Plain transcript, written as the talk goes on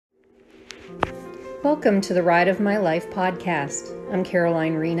Welcome to the Ride of My Life podcast. I'm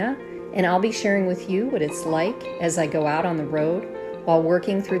Caroline Rena, and I'll be sharing with you what it's like as I go out on the road while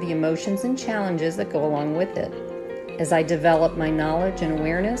working through the emotions and challenges that go along with it. As I develop my knowledge and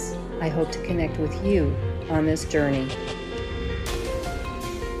awareness, I hope to connect with you on this journey.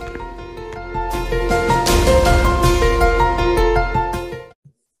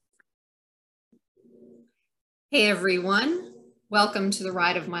 Hey everyone, welcome to the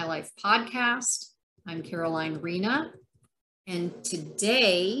Ride of My Life podcast. I'm Caroline Rena, and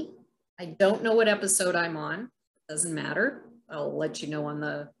today, I don't know what episode I'm on. It doesn't matter. I'll let you know on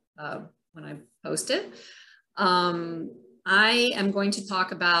the when I post it. I am going to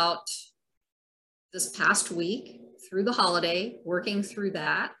talk about this past week through the holiday, working through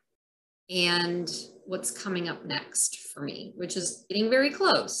that, and what's coming up next for me, which is getting very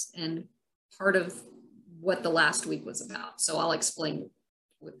close and part of what the last week was about. So I'll explain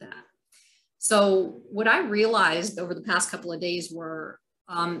with that. So what I realized over the past couple of days were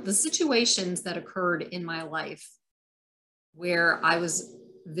the situations that occurred in my life where I was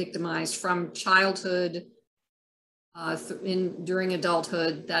victimized from childhood, during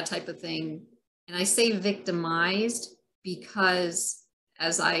adulthood, that type of thing. And I say victimized because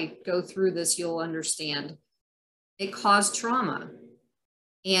as I go through this, you'll understand it caused trauma.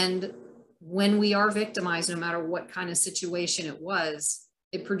 And when we are victimized, no matter what kind of situation it was,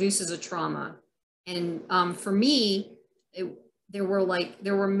 it produces a trauma. And for me, there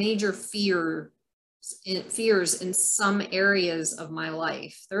were major fears in some areas of my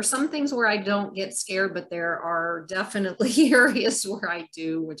life. There are some things where I don't get scared, but there are definitely areas where I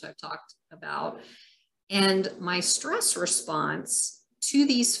do, which I've talked about. And my stress response to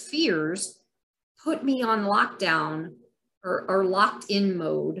these fears put me on lockdown or locked in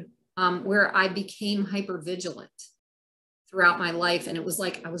mode, where I became hypervigilant throughout my life. And it was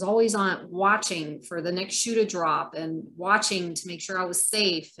like I was always on watching for the next shoe to drop and watching to make sure I was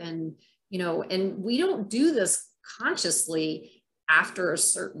safe. And, and we don't do this consciously after a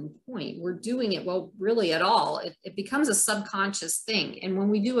certain point. We're doing it, well, really at all. It becomes a subconscious thing. And when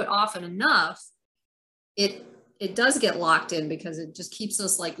we do it often enough, it does get locked in because it just keeps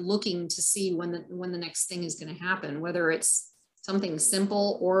us like looking to see when the next thing is going to happen, whether it's something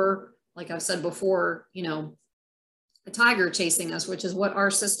simple or, like I've said before, a tiger chasing us, which is what our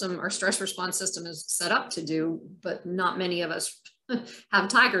stress response system is set up to do, but not many of us have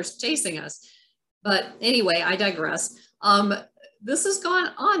tigers chasing us. But anyway, I digress. This has gone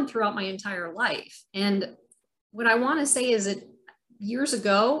on throughout my entire life. And what I want to say is that years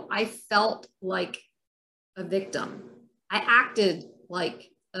ago, I felt like a victim. I acted like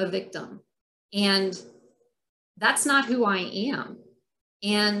a victim. And that's not who I am.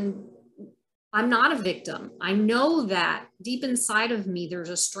 And I'm not a victim. I know that deep inside of me, there's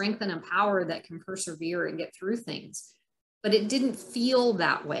a strength and a power that can persevere and get through things, but it didn't feel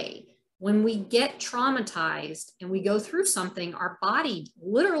that way. When we get traumatized and we go through something, our body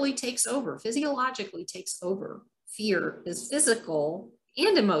literally takes over, physiologically takes over. Fear is physical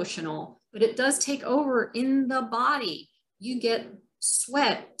and emotional, but it does take over in the body. You get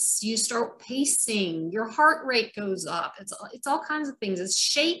sweats, you start pacing, your heart rate goes up. It's all kinds of things. It's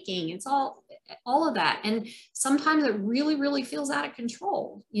shaking. It's all of that. And sometimes it really, really feels out of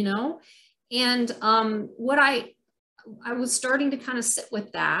control, And what I was starting to kind of sit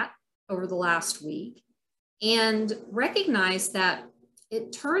with that over the last week and recognize that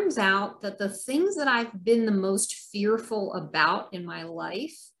it turns out that the things that I've been the most fearful about in my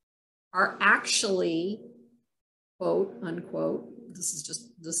life are actually, quote unquote, this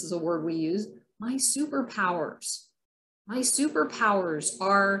is a word we use, my superpowers. My superpowers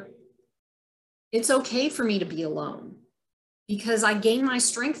are, it's okay for me to be alone because I gain my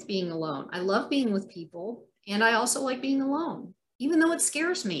strength being alone. I love being with people and I also like being alone, even though it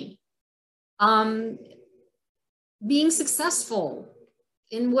scares me. Being successful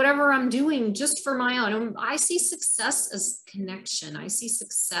in whatever I'm doing just for my own. I see success as connection. I see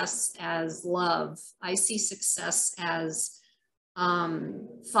success as love. I see success as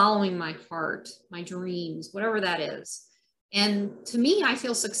following my heart, my dreams, whatever that is. And to me, I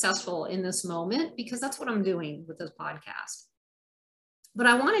feel successful in this moment because that's what I'm doing with this podcast. But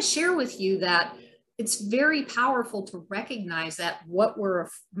I want to share with you that it's very powerful to recognize that what we're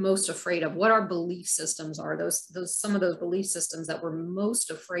most afraid of, what our belief systems are, some of those belief systems that we're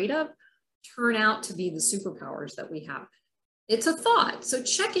most afraid of turn out to be the superpowers that we have. It's a thought. So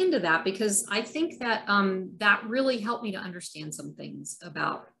check into that because I think that that really helped me to understand some things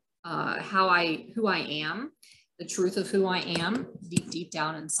about who I am, the truth of who I am deep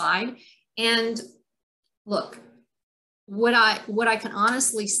down inside. And look, what I can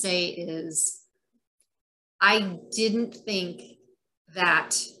honestly say is I didn't think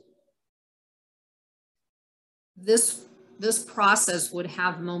that this process would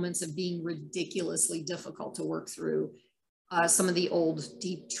have moments of being ridiculously difficult to work through some of the old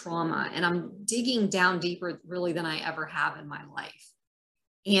deep trauma. And I'm digging down deeper really than I ever have in my life.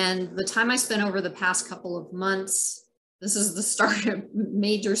 And the time I spent over the past couple of months, this is the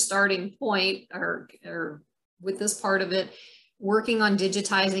major starting point or with this part of it, working on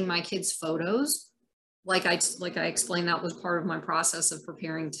digitizing my kids' photos. Like I explained, that was part of my process of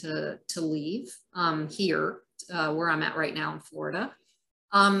preparing to leave here, where I'm at right now in Florida.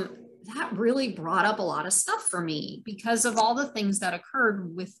 That really brought up a lot of stuff for me because of all the things that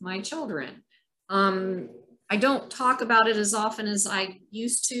occurred with my children. I don't talk about it as often as I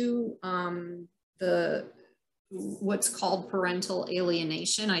used to. What's called parental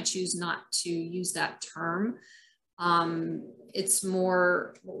alienation. I choose not to use that term. It's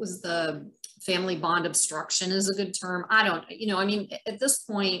more, what was the family bond obstruction is a good term. I don't, I mean, at this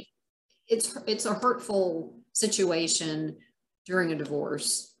point, it's a hurtful situation during a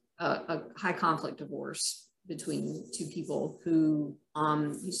divorce, a high conflict divorce between two people who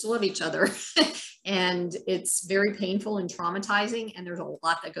used to love each other. And it's very painful and traumatizing, and there's a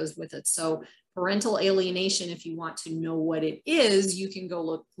lot that goes with it. So parental alienation, if you want to know what it is, you can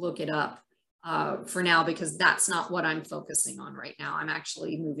go look it up for now, because that's not what I'm focusing on right now. I'm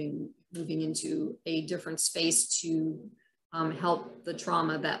actually moving into a different space to help the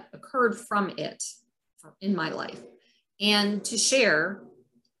trauma that occurred from it in my life, and to share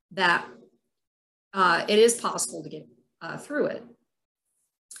that it is possible to get through it.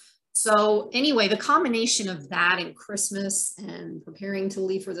 So anyway, the combination of that and Christmas and preparing to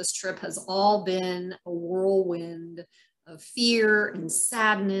leave for this trip has all been a whirlwind of fear and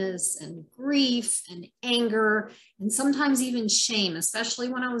sadness and grief and anger, and sometimes even shame, especially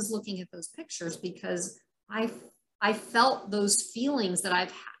when I was looking at those pictures, because I felt those feelings that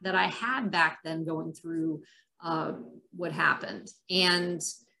I had back then going through what happened. And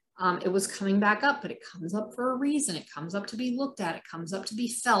it was coming back up, but it comes up for a reason. It comes up to be looked at. It comes up to be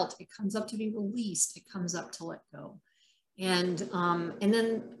felt. It comes up to be released. It comes up to let go. And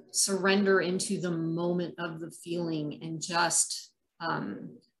then surrender into the moment of the feeling and just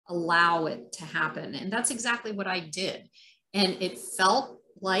allow it to happen. And that's exactly what I did. And it felt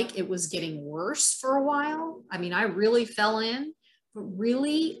like it was getting worse for a while. I mean, I really fell in, but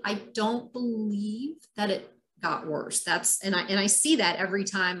really, I don't believe that it got worse. And I see that every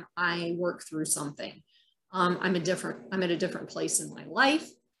time I work through something. I'm at a different place in my life.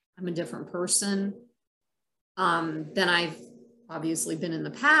 I'm a different person than I've obviously been in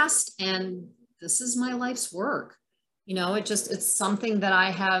the past. And this is my life's work. It's something that I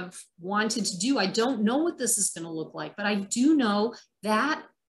have wanted to do. I don't know what this is going to look like, but I do know that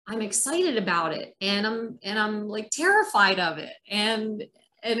I'm excited about it, and I'm like terrified of it. And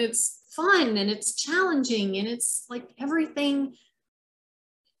it's fun, and it's challenging, and it's like everything,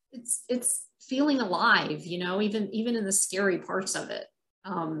 it's feeling alive, even in the scary parts of it.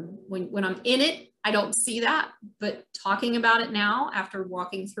 When I'm in it, I don't see that, but talking about it now after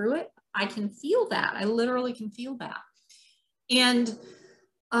walking through it, I can feel that. I literally can feel that. And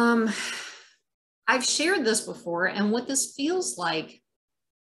I've shared this before, and what this feels like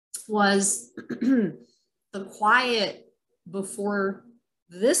was the quiet before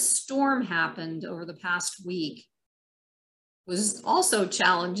this storm happened over the past week was also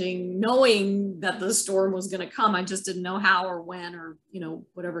challenging, knowing that the storm was going to come. I just didn't know how or when or,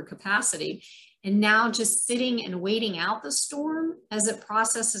 whatever capacity. And now just sitting and waiting out the storm as it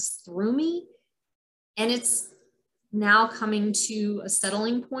processes through me. And it's now coming to a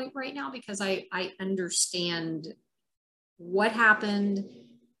settling point right now, because I understand what happened,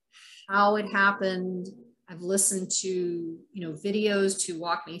 how it happened. I've listened to, videos to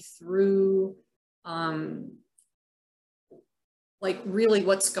walk me through, like really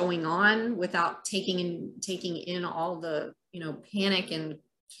what's going on, without taking in all the, panic and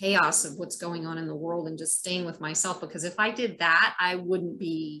chaos of what's going on in the world, and just staying with myself. Because if I did that, I wouldn't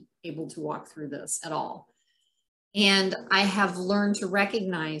be able to walk through this at all. And I have learned to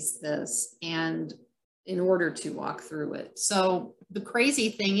recognize this, and in order to walk through it. So the crazy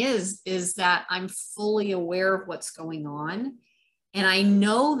thing is that I'm fully aware of what's going on, and I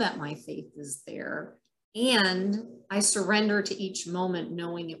know that my faith is there, and I surrender to each moment,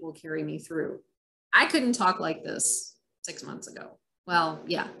 knowing it will carry me through. I couldn't talk like this 6 months ago. Well,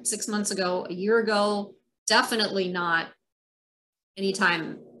 yeah, 6 months ago, a year ago, definitely not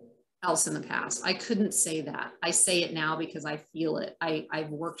anytime else in the past. I couldn't say that. I say it now because I feel it. I've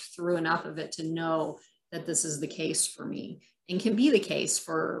worked through enough of it to know that this is the case for me, and can be the case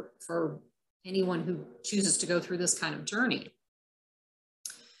for anyone who chooses to go through this kind of journey.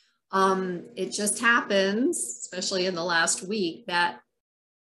 It just happens, especially in the last week, that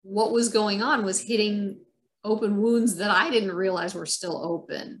what was going on was hitting open wounds that I didn't realize were still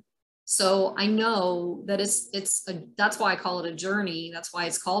open. So I know that that's why I call it a journey. That's why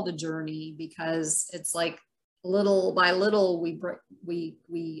it's called a journey, because it's like little by little we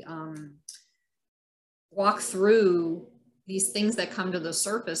walk through these things that come to the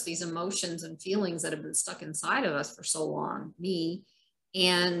surface, these emotions and feelings that have been stuck inside of us for so long,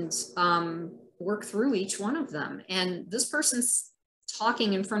 and work through each one of them. And this person's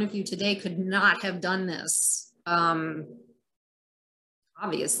talking in front of you today could not have done this,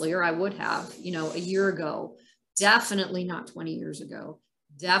 obviously, or I would have, a year ago, definitely not 20 years ago,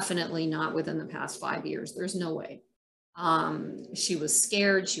 definitely not within the past 5 years. There's no way. She was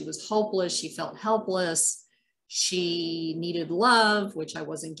scared. She was hopeless. She felt helpless. She needed love, which I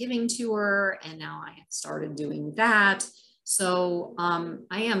wasn't giving to her. And now I started doing that. So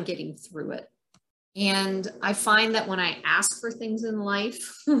I am getting through it. And I find that when I ask for things in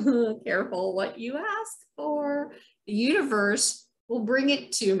life, careful what you ask for, the universe will bring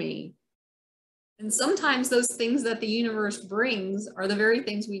it to me. And sometimes those things that the universe brings are the very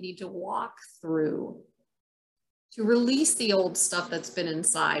things we need to walk through to release the old stuff that's been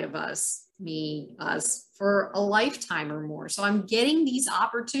inside of us, us, for a lifetime or more. So I'm getting these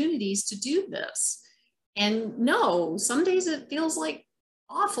opportunities to do this. And no, some days it feels like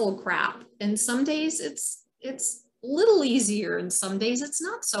awful crap. And some days it's a little easier, and some days it's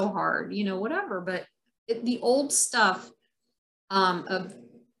not so hard, whatever. But the old stuff of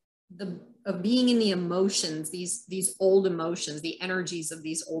being in the emotions, these old emotions, the energies of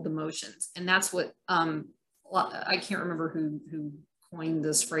these old emotions. And that's what I can't remember who coined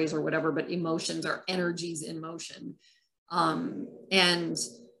this phrase or whatever, but emotions are energies in motion. And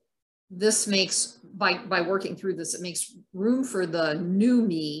this makes, by working through this, it makes room for the new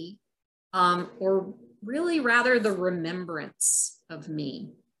me, or really rather the remembrance of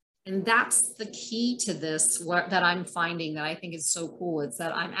me. And that's the key to this, that I'm finding that I think is so cool. It's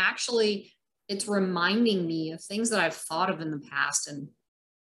that it's reminding me of things that I've thought of in the past and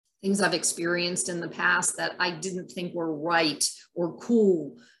things I've experienced in the past that I didn't think were right or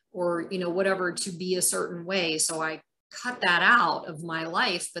cool or, whatever, to be a certain way. So I cut that out of my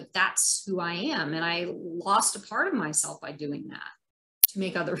life, but that's who I am. And I lost a part of myself by doing that to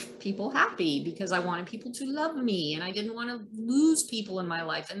make other people happy, because I wanted people to love me and I didn't want to lose people in my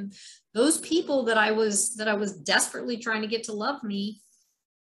life. And those people that I was desperately trying to get to love me,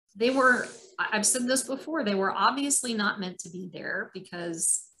 I've said this before, they were obviously not meant to be there,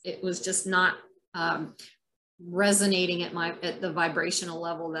 because it was just not resonating at the vibrational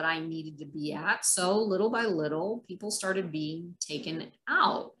level that I needed to be at. So little by little, people started being taken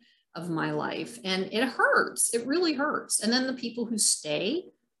out of my life, and it hurts. It really hurts. And then the people who stay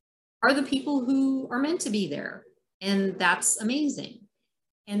are the people who are meant to be there. And that's amazing.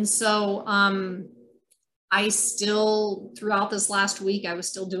 And so I still, throughout this last week, I was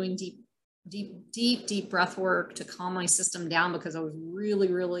still doing deep breath work to calm my system down, because I was really,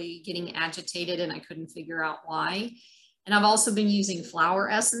 really getting agitated and I couldn't figure out why. And I've also been using flower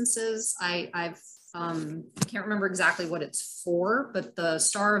essences. I can't remember exactly what it's for, but the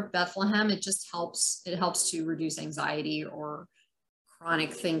Star of Bethlehem, it helps to reduce anxiety or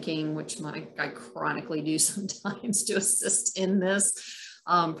chronic thinking, which I chronically do sometimes, to assist in this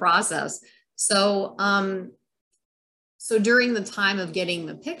process. So during the time of getting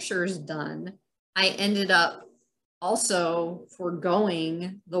the pictures done, I ended up also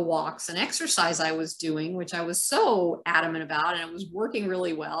foregoing the walks and exercise I was doing, which I was so adamant about, and it was working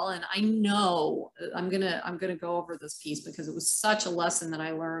really well. And I know I'm gonna go over this piece because it was such a lesson that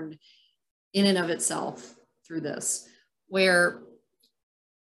I learned in and of itself through this, where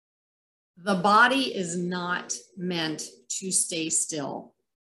the body is not meant to stay still.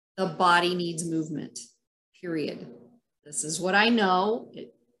 The body needs movement, period. This is what I know.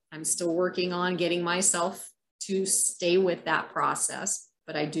 I'm still working on getting myself to stay with that process,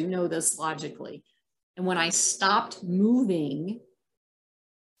 but I do know this logically. And when I stopped moving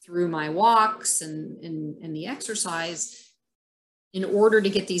through my walks and the exercise, in order to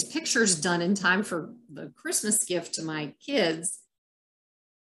get these pictures done in time for the Christmas gift to my kids,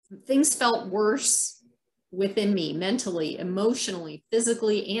 things felt worse within me, mentally, emotionally,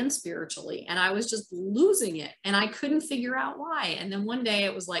 physically, and spiritually. And I was just losing it. And I couldn't figure out why. And then one day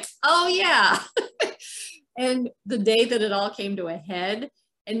it was like, oh yeah. And the day that it all came to a head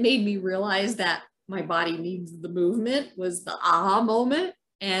and made me realize that my body needs the movement was the aha moment.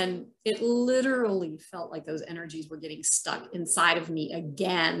 And it literally felt like those energies were getting stuck inside of me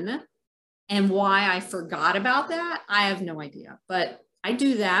again. And why I forgot about that, I have no idea, but I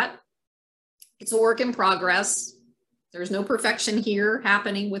do that. It's a work in progress. There's no perfection here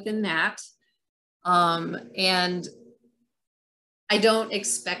happening within that. And I don't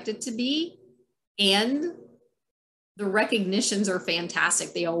expect it to be. And the recognitions are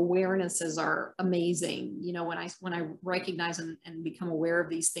fantastic. The awarenesses are amazing. You know, when I recognize and become aware of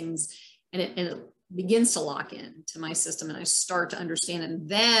these things, and it begins to lock in to my system, and I start to understand, and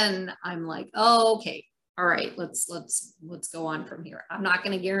then I'm like, oh, okay, all right, let's go on from here. I'm not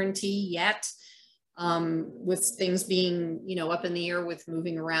going to guarantee yet, with things being, you know, up in the air with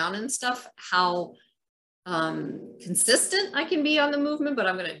moving around and stuff, how consistent I can be on the movement, but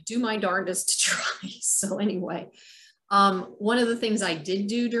I'm going to do my darndest to try. So anyway, one of the things I did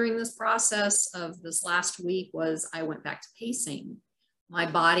do during this process of this last week was I went back to pacing. My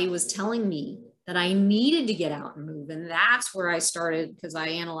body was telling me that I needed to get out and move. And that's where I started, because I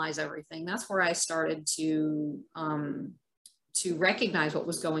analyze everything. That's where I started to recognize what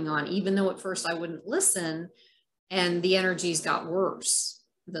was going on, even though at first I wouldn't listen, and the energies got worse.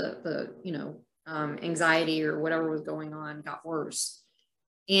 The you know, anxiety or whatever was going on got worse.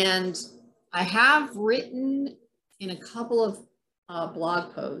 And I have written in a couple of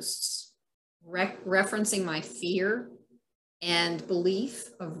blog posts referencing my fear and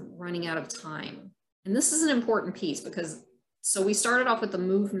belief of running out of time. And this is an important piece, because so we started off with the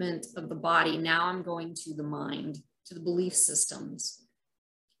movement of the body. Now I'm going to the mind, to the belief systems.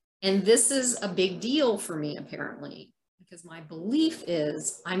 And this is a big deal for me, apparently, because my belief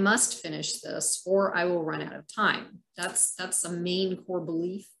is I must finish this or I will run out of time. That's a main core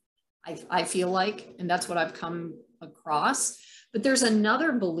belief, I feel like, and that's what I've come across. But there's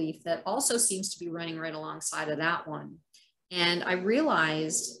another belief that also seems to be running right alongside of that one. And I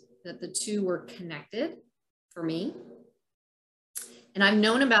realized that the two were connected for me. And I've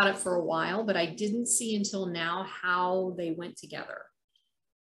known about it for a while, but I didn't see until now how they went together.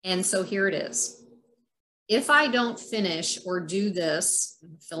 And so here it is. If I don't finish or do this,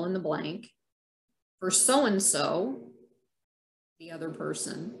 fill in the blank, for so-and-so, the other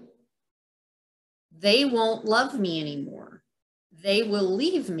person, they won't love me anymore. They will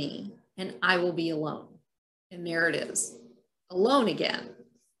leave me and I will be alone. And there it is, alone again,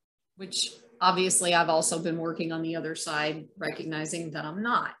 which obviously I've also been working on the other side, recognizing that I'm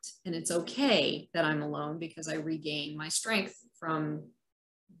not. And it's okay that I'm alone, because I regain my strength from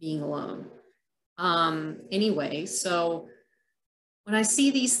being alone. Anyway, so when I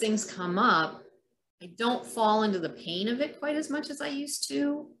see these things come up, I don't fall into the pain of it quite as much as I used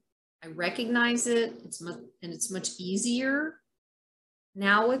to. I recognize it. It's much easier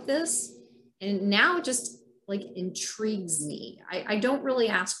now with this. And now it just like intrigues me. I don't really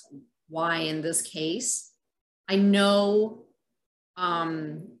ask why in this case. I know I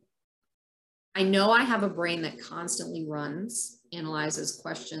have a brain that constantly runs, analyzes,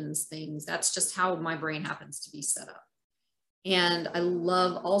 questions, things. That's just how my brain happens to be set up. And I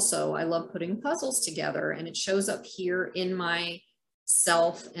love putting puzzles together, and it shows up here in my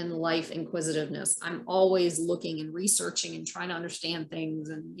self and life inquisitiveness. I'm always looking and researching and trying to understand things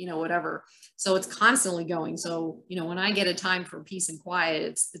and, you know, whatever. So it's constantly going. So, you know, when I get a time for peace and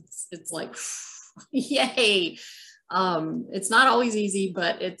quiet, it's like, yay. It's not always easy,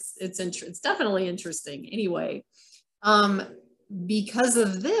 but it's definitely interesting anyway. Because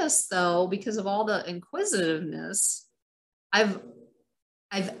of this though, because of all the inquisitiveness, I've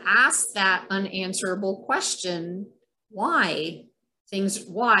asked that unanswerable question, why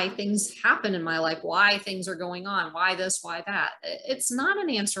things happen in my life, why things are going on, why this, why that. It's not an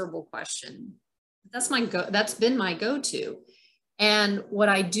answerable question. That's been my go-to. And what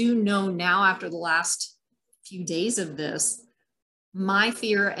I do know now, after the last few days of this, my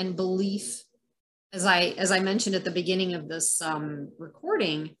fear and belief, as I mentioned at the beginning of this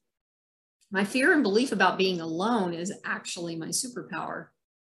recording, my fear and belief about being alone is actually my superpower.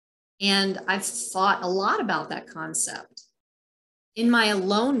 And I've thought a lot about that concept. In my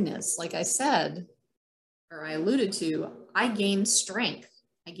aloneness, like I said, or I alluded to, I gain strength.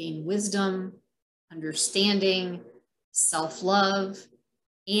 I gain wisdom, understanding, self-love,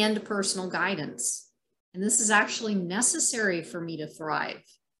 and personal guidance. And this is actually necessary for me to thrive.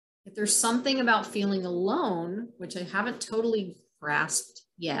 If there's something about feeling alone, which I haven't totally grasped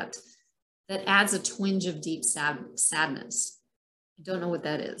yet, that adds a twinge of deep sadness. I don't know what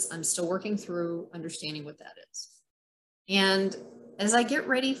that is. I'm still working through understanding what that is. And as I get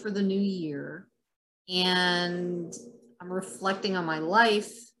ready for the new year and I'm reflecting on my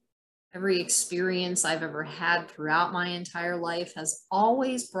life, every experience I've ever had throughout my entire life has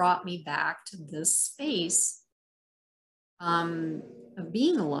always brought me back to this space of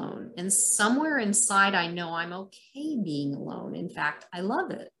being alone. And somewhere inside, I know I'm okay being alone. In fact, I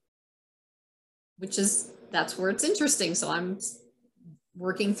love it, that's where it's interesting. So I'm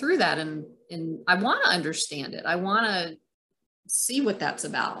working through that, and I want to understand it. I want to see what that's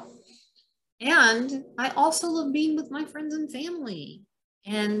about. And I also love being with my friends and family.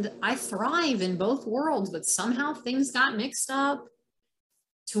 And I thrive in both worlds, but somehow things got mixed up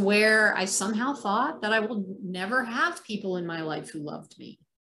to where I somehow thought that I will never have people in my life who loved me.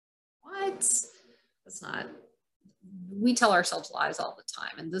 What? That's not, we tell ourselves lies all the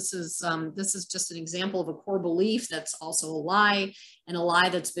time. And this is just an example of a core belief that's also a lie, and a lie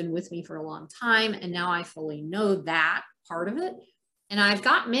that's been with me for a long time. And now I fully know that part of it. And I've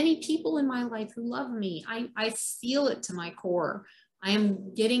got many people in my life who love me. I feel it to my core. I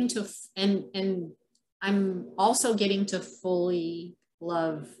am getting to, and I'm also getting to fully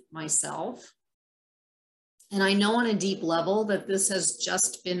love myself. And I know on a deep level that this has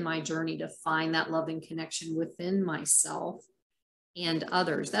just been my journey to find that loving connection within myself and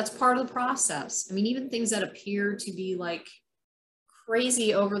others. That's part of the process. I mean, even things that appear to be like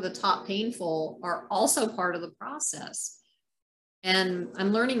crazy, over the top painful are also part of the process. And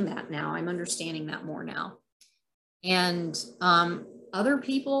I'm learning that now. I'm understanding that more now. And other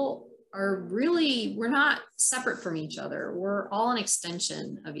people are really, we're not separate from each other. We're all an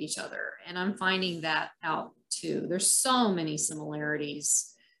extension of each other. And I'm finding that out too. There's so many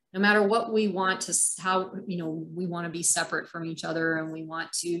similarities. No matter what we want to, how, we want to be separate from each other, and we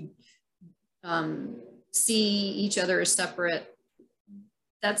want to see each other as separate.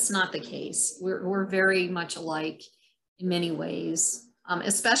 That's not the case. We're very much alike in many ways,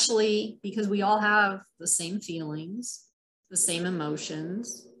 especially because we all have the same feelings, the same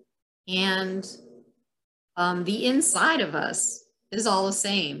emotions, and the inside of us is all the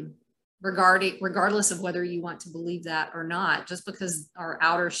same, regardless of whether you want to believe that or not. Just because our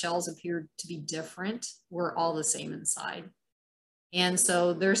outer shells appear to be different, we're all the same inside. And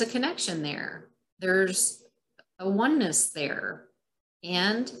so there's a connection there. There's a oneness there.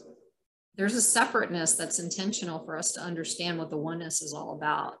 And there's a separateness that's intentional for us to understand what the oneness is all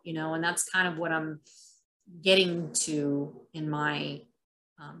about, and that's kind of what I'm getting to in my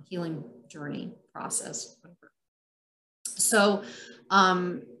healing journey process. So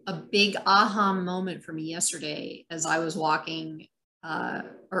a big aha moment for me yesterday as I was walking,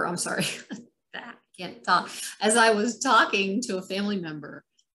 I'm sorry, I can't talk, as I was talking to a family member.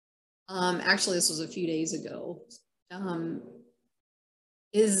 Actually, this was a few days ago,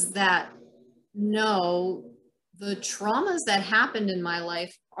 is that no, the traumas that happened in my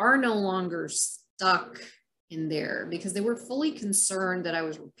life are no longer stuck in there, because they were fully concerned that I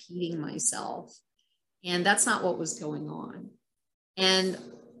was repeating myself. And that's not what was going on. And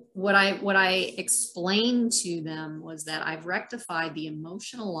what I explained to them was that I've rectified the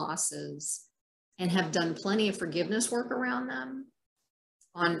emotional losses and have done plenty of forgiveness work around them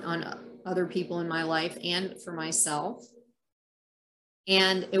on other people in my life and for myself.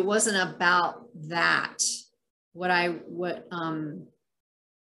 And it wasn't about that. What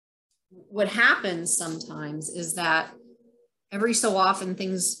happens sometimes is that every so often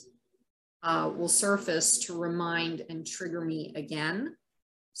things will surface to remind and trigger me again,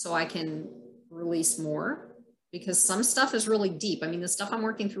 so I can release more, because some stuff is really deep. I mean, the stuff I'm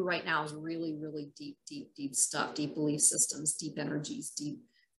working through right now is really, really deep stuff, deep belief systems, deep energies, deep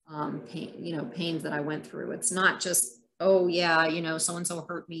pain, pains that I went through. It's not just, oh yeah, so-and-so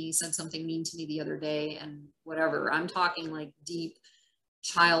hurt me, said something mean to me the other day and whatever. I'm talking like deep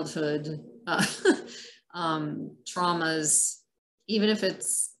childhood traumas, even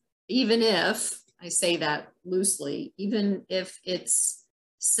if I say that loosely, even if it's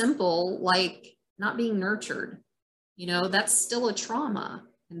simple, like not being nurtured, that's still a trauma,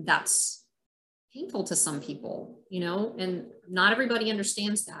 and that's painful to some people, and not everybody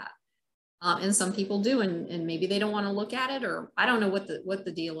understands that. And some people do, and maybe they don't want to look at it, or I don't know what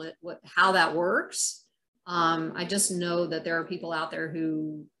the deal is, how that works. I just know that there are people out there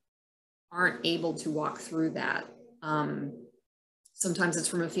who aren't able to walk through that. Sometimes it's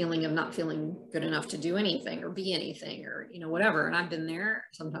from a feeling of not feeling good enough to do anything or be anything, or whatever. And I've been there.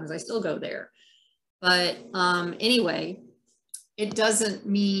 Sometimes I still go there. But anyway, it doesn't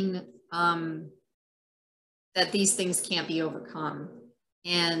mean that these things can't be overcome.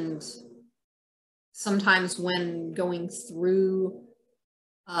 And sometimes when going through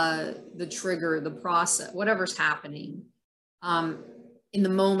the trigger, the process, whatever's happening, in the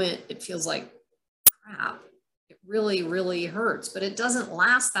moment, it feels like crap. It really, really hurts, but it doesn't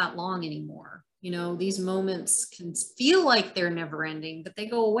last that long anymore. These moments can feel like they're never ending, but they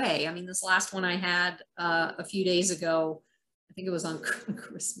go away. I mean, this last one I had a few days ago, I think it was on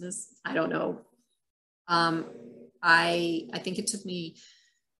Christmas. I don't know. I think it took me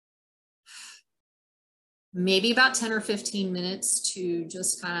maybe about 10 or 15 minutes to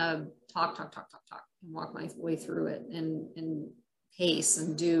just kind of talk, and walk my way through it and pace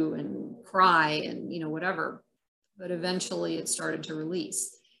and do and cry and, you know, whatever. But eventually it started to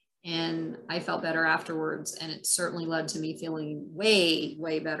release and I felt better afterwards. And it certainly led to me feeling way,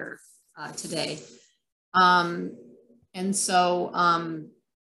 way better today. And so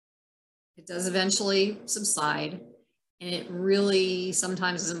it does eventually subside. And it really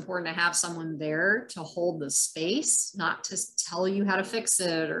sometimes is important to have someone there to hold the space, not to tell you how to fix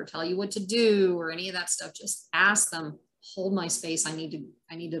it or tell you what to do or any of that stuff. Just ask them, hold my space. I need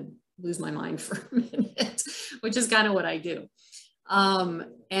to lose my mind for a minute, which is kind of what I do.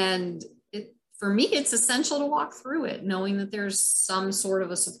 And for me, it's essential to walk through it, knowing that there's some sort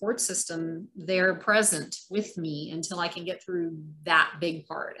of a support system there present with me until I can get through that big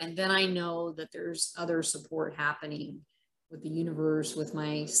part. And then I know that there's other support happening with the universe, with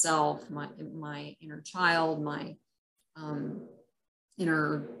myself, my inner child, my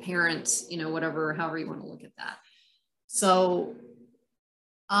inner parents, you know, whatever, however you want to look at that. So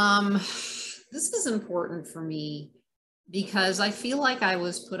this is important for me because I feel like I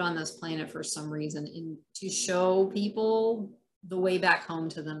was put on this planet for some reason to show people the way back home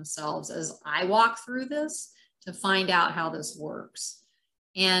to themselves as I walk through this, to find out how this works.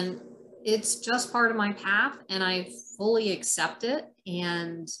 And it's just part of my path and I fully accept it.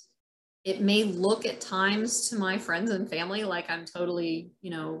 And it may look at times to my friends and family like I'm totally,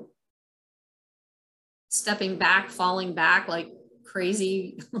 you know, stepping back, falling back like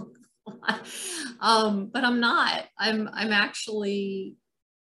crazy. But I'm not. I'm actually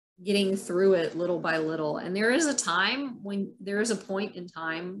getting through it little by little. And there is a point in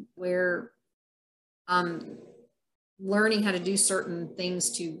time where learning how to do certain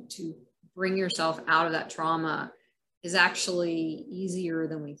things to bring yourself out of that trauma is actually easier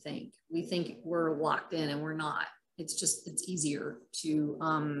than we think. We think we're locked in and we're not. It's easier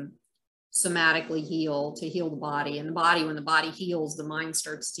to somatically heal, to heal the body. And when the body heals, the mind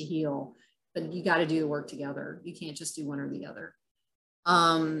starts to heal. But you got to do the work together. You can't just do one or the other.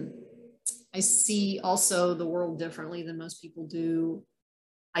 I see also the world differently than most people do.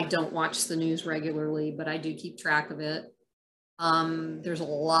 I don't watch the news regularly, but I do keep track of it. There's a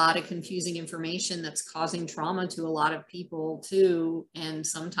lot of confusing information that's causing trauma to a lot of people too. And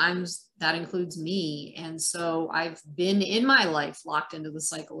sometimes that includes me. And so I've been in my life locked into the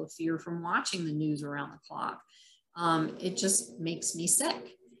cycle of fear from watching the news around the clock. It just makes me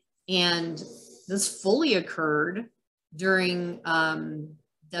sick. And this fully occurred during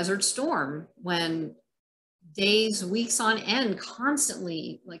Desert Storm, when days, weeks on end,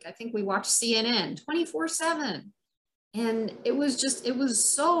 constantly, like I think we watched CNN 24/7. And it was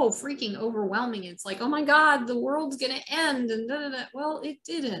so freaking overwhelming. It's like, oh my God, the world's going to end. And da, da, da. Well, it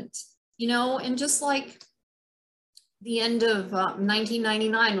didn't, you know, and just like the end of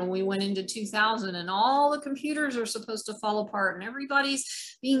 1999, when we went into 2000 and all the computers are supposed to fall apart and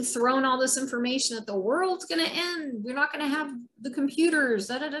everybody's being thrown all this information that the world's going to end. We're not going to have the computers,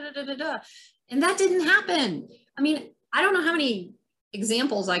 da, da, da, da, da, da. And that didn't happen. I mean, I don't know how many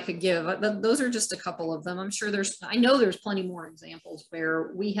examples I could give, but those are just a couple of them. I know there's plenty more examples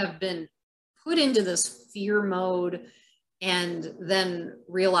where we have been put into this fear mode and then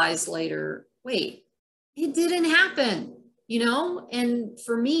realize later, wait, it didn't happen, you know? And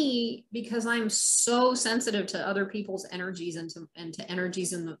for me, because I'm so sensitive to other people's energies and to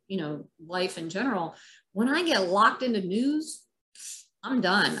energies in the, you know, life in general, when I get locked into news, I'm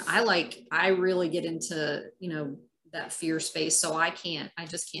done. I really get into, you know, that fear space. So I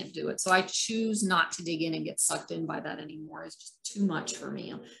just can't do it. So I choose not to dig in and get sucked in by that anymore. It's just too much for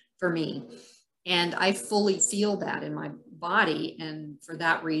me. And I fully feel that in my body. And for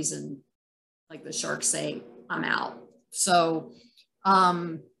that reason, like the sharks say, I'm out. So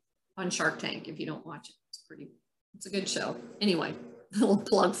on Shark Tank, if you don't watch it, it's a good show. Anyway, a little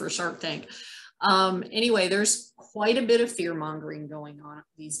plug for Shark Tank. Anyway, there's quite a bit of fear mongering going on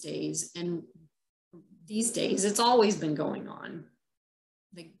these days. And these days, it's always been going on.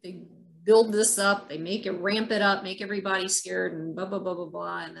 They build this up, they ramp it up, make everybody scared and blah, blah, blah, blah,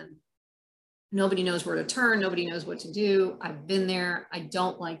 blah. And then nobody knows where to turn. Nobody knows what to do. I've been there. I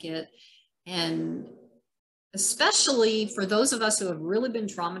don't like it. And especially for those of us who have really been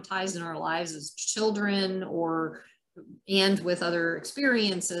traumatized in our lives as children and with other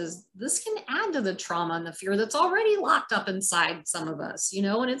experiences, this can add to the trauma and the fear that's already locked up inside some of us, you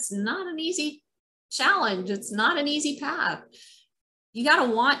know, and it's not an easy challenge. It's not an easy path. You got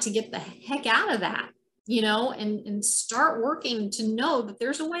to want to get the heck out of that. you know, and start working to know that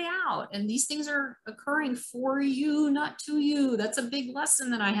there's a way out. And these things are occurring for you, not to you. That's a big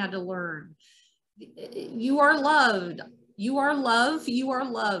lesson that I had to learn. You are loved. You are love. You are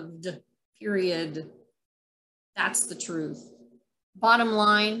loved, period. That's the truth. Bottom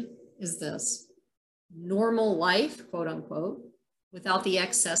line is this: normal life, quote unquote, without the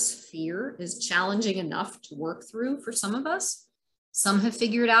excess fear is challenging enough to work through for some of us. Some have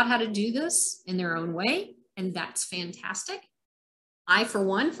figured out how to do this in their own way, and that's fantastic. I, for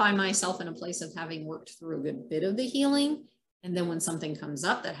one, find myself in a place of having worked through a good bit of the healing. And then when something comes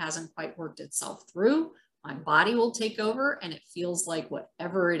up that hasn't quite worked itself through, my body will take over and it feels like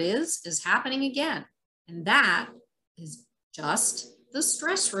whatever it is happening again. And that is just the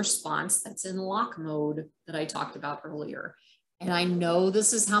stress response that's in lock mode that I talked about earlier. And I know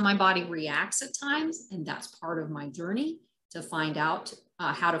this is how my body reacts at times, and that's part of my journey to find out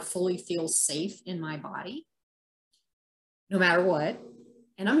how to fully feel safe in my body, no matter what.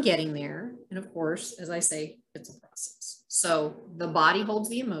 And I'm getting there. And of course, as I say, it's a process. So the body holds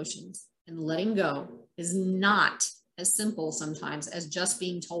the emotions, and letting go is not as simple sometimes as just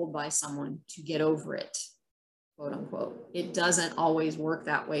being told by someone to get over it, quote unquote. It doesn't always work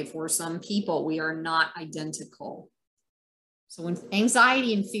that way for some people. We are not identical. So when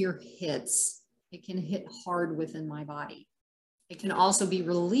anxiety and fear hits, it can hit hard within my body. It can also be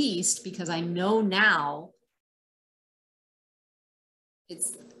released because I know now,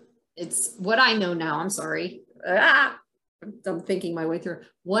 it's what I know now. I'm sorry. I'm thinking my way through.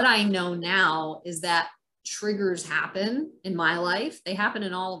 What I know now is that triggers happen in my life. They happen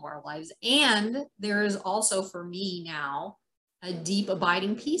in all of our lives. And there is also for me now a deep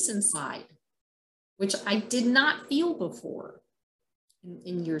abiding peace inside, which I did not feel before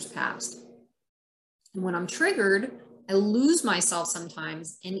in years past. And when I'm triggered, I lose myself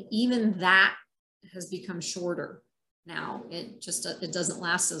sometimes. And even that has become shorter now. It doesn't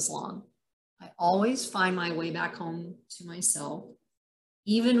last as long. I always find my way back home to myself,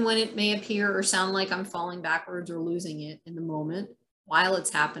 even when it may appear or sound like I'm falling backwards or losing it in the moment while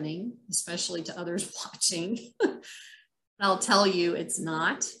it's happening, especially to others watching. I'll tell you, it's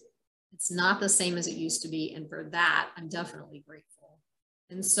not the same as it used to be. And for that, I'm definitely grateful.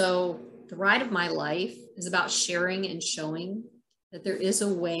 And so the ride of my life is about sharing and showing that there is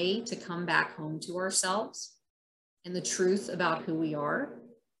a way to come back home to ourselves and the truth about who we are.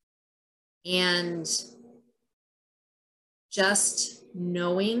 And just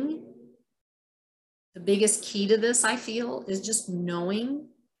knowing, the biggest key to this, I feel, is just knowing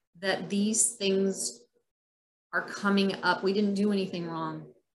that these things are coming up. We didn't do anything wrong.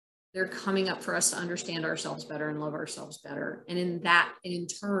 They're coming up for us to understand ourselves better and love ourselves better. And in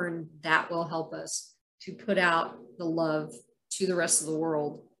turn, that will help us to put out the love to the rest of the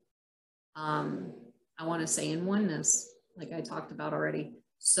world. I want to say in oneness, like I talked about already.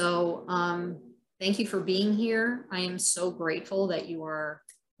 So thank you for being here. I am so grateful that you are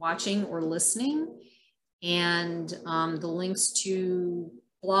watching or listening. And the links to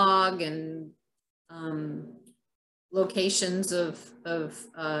blog and locations of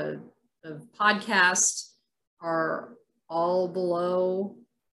podcasts are all below,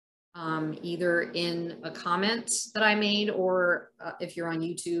 either in a comment that I made, or if you're on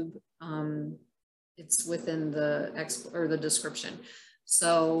YouTube, it's within the description.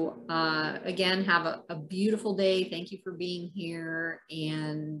 So again, have a beautiful day. Thank you for being here,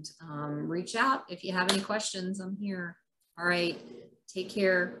 and reach out if you have any questions. I'm here. All right. Take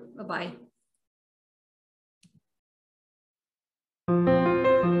care. Bye-bye.